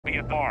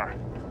bar.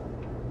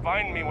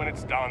 Find me when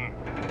it's done.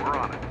 We're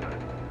on it.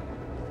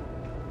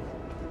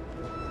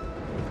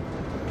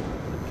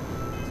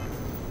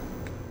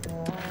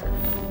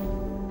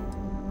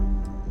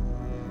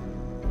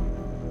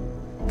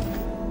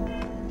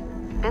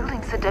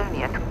 Building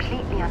Cydonia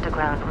completely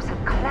underground was a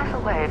clever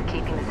way of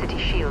keeping the city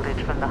shielded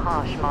from the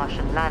harsh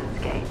Martian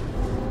landscape.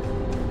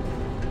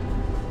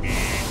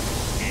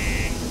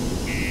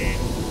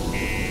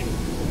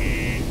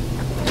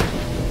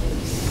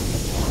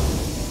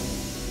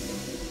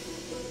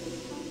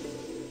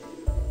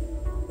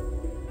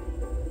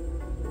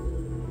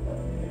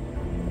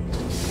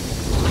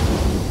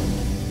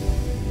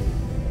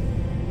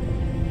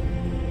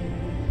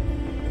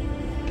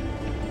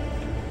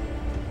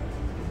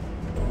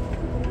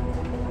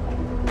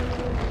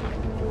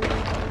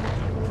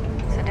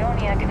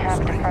 Cydonia can have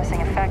a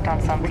depressing effect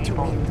on some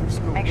people.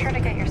 Make sure to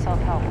get yourself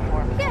help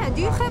before. Yeah,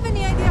 do you have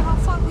any idea how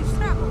far we've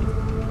traveled?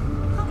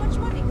 How much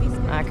money we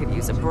spent? I could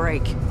use a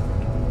break.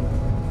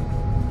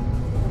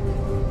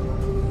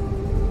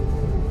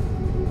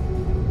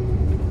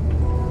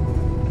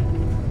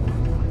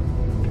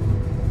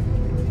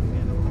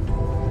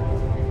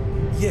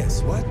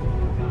 Yes, what?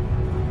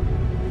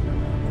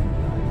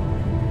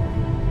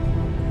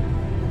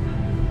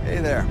 Hey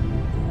there.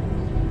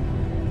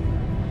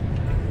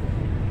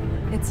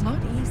 It's not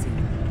easy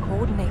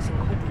coordinating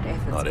corporate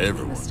efforts. Not between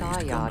everyone the needs Star to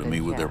come Yard to me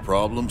and with their here.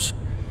 problems.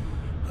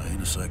 I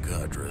ain't a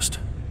psychiatrist.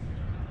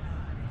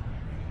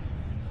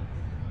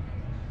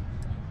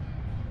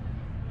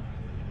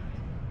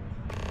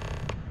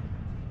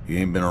 He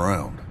ain't been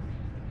around.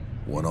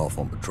 Went off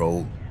on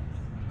patrol.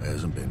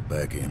 Hasn't been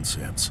back in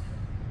since.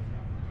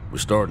 We're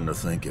starting to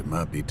think it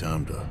might be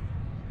time to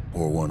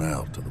pour one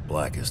out to the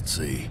blackest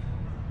sea.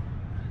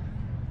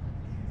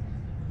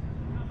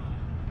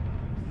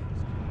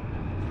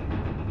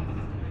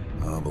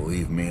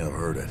 Believe me, I've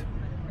heard it.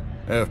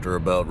 After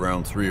about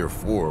round 3 or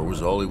 4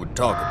 was all he would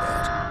talk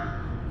about.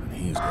 And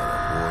he's got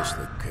a voice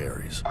that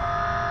carries.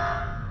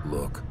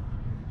 Look,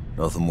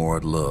 nothing more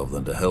I'd love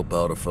than to help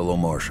out a fellow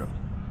Martian.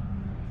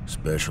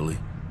 Especially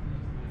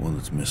one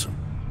that's missing.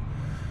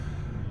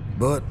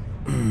 But,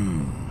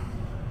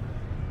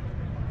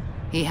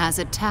 He has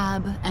a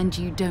tab, and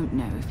you don't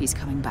know if he's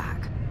coming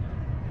back.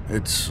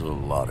 it's a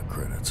lot of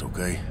credits,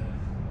 okay?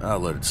 I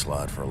let it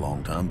slide for a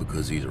long time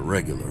because he's a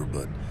regular,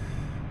 but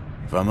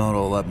if I'm out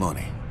all that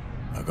money,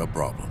 I got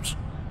problems.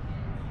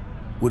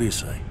 What do you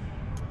say?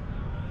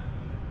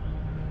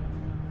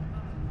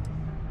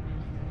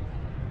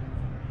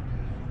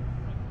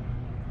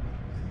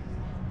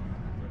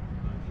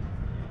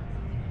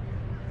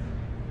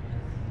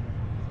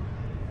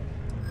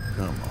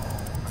 Come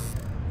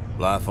on.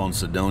 Life on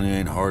Cydonia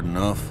ain't hard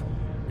enough.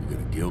 You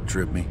gonna guilt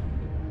trip me?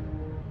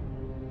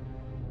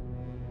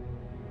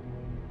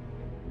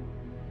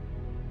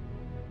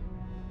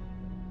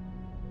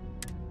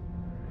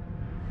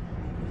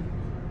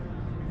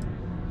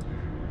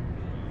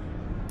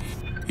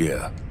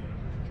 Yeah,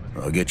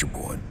 I get your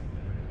point.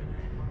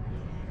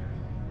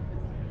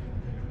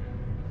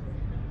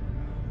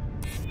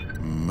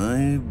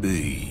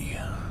 Maybe.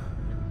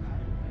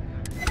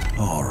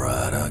 All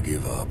right, I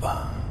give up.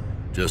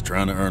 Just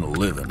trying to earn a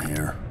living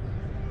here.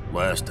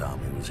 Last time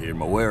he was here,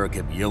 Moara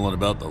kept yelling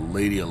about the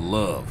Lady of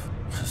Love,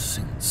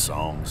 singing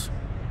songs,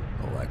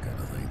 all that kind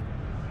of thing.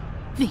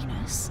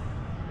 Venus?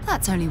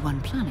 That's only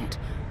one planet.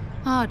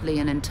 Hardly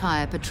an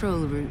entire patrol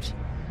route.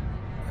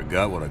 I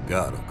got what I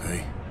got,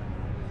 okay?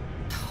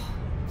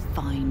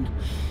 Fine.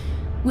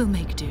 We'll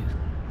make do.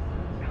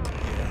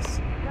 Just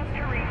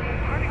to review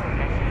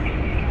particle